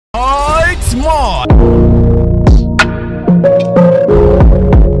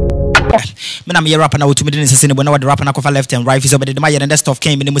Me na me rapper na to me didn't say when I was rapper na kofa left and right. So but the my and stuff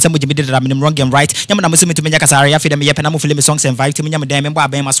came in. Me say me did that I'm wrong and right. Nyama na me say me to me nyakasari afi dem ye pe na mo feel me songs and vibe to me nyama dem mbo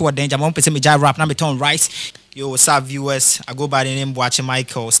abem so danger. Mo pese me jai rap na me turn right. Yo, what's up, viewers? I go by the name Watching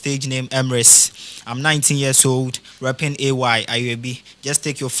Michael, stage name Emrys. I'm 19 years old, rapping AY, IUB. Just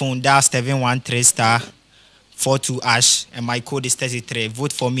take your phone, dial 713*42# and my code is 33.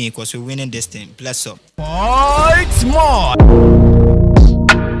 Vote for me because we're winning this thing. Bless up. Byte smart.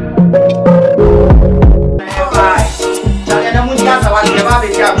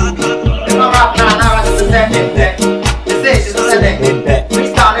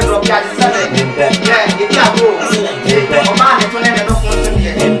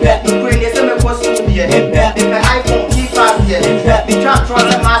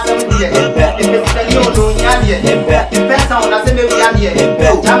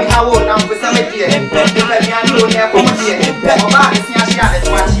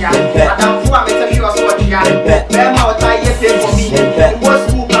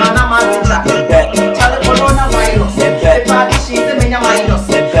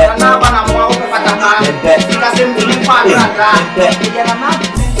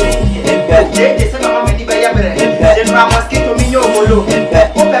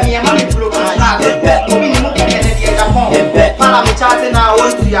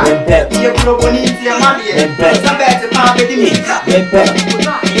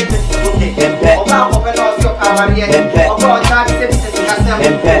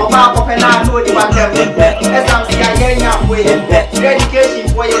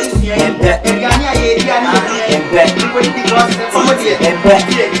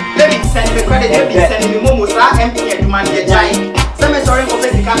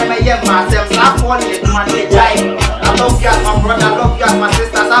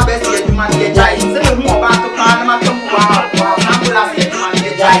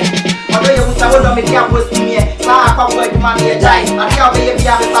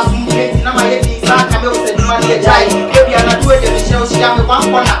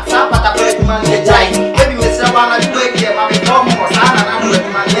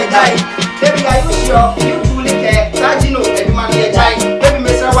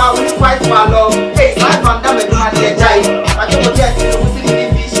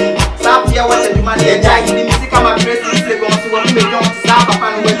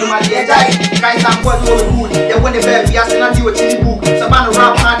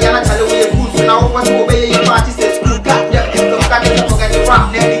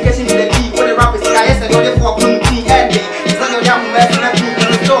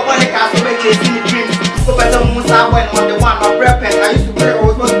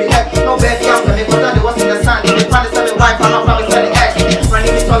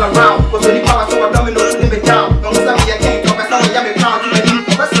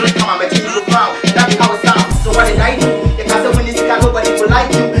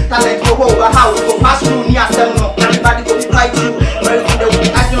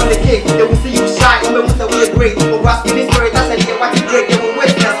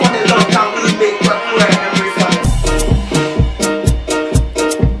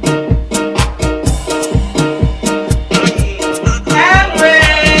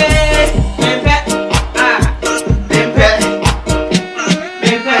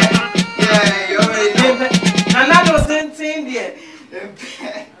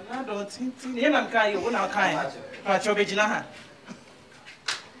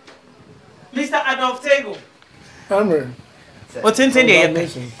 Mr. Adolf Tego. Emrys,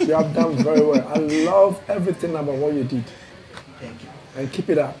 you have done very well. I love everything about what you did. Thank you. And keep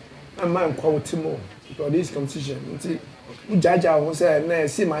it up. And my quality more because this competition. Jaja who say, "No,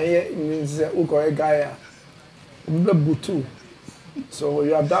 see my means uko guy, butu." So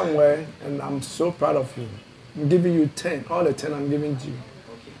you have done well, and I'm so proud of you. I'm giving you 10. All the 10 I'm giving to you.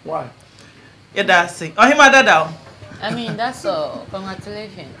 Why? Yeah, that's it. Oh, him dad. I mean, that's all.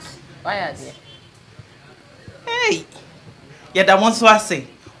 Congratulations. Why are they? Hey. Yeah, that one so I say.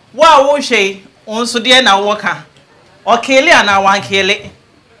 Wow, she on so dear na worker. Okay, le na one kele.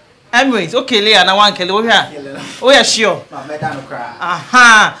 Emrys, okay, le na one kele. Oh yeah, sure.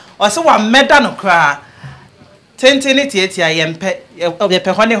 Aha. O so wa meda no kra. Tenteni tietia yempe ye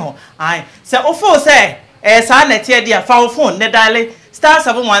hone ho. Ai. Se ofo say sa na tie dia fa phone ne dial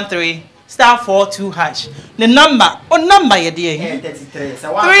 *713*42#. The number, number ye dey. 33.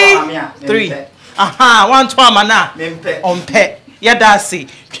 3. Aha, 1 2 amana. On pet. Yeah, that's it.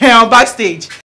 Backstage.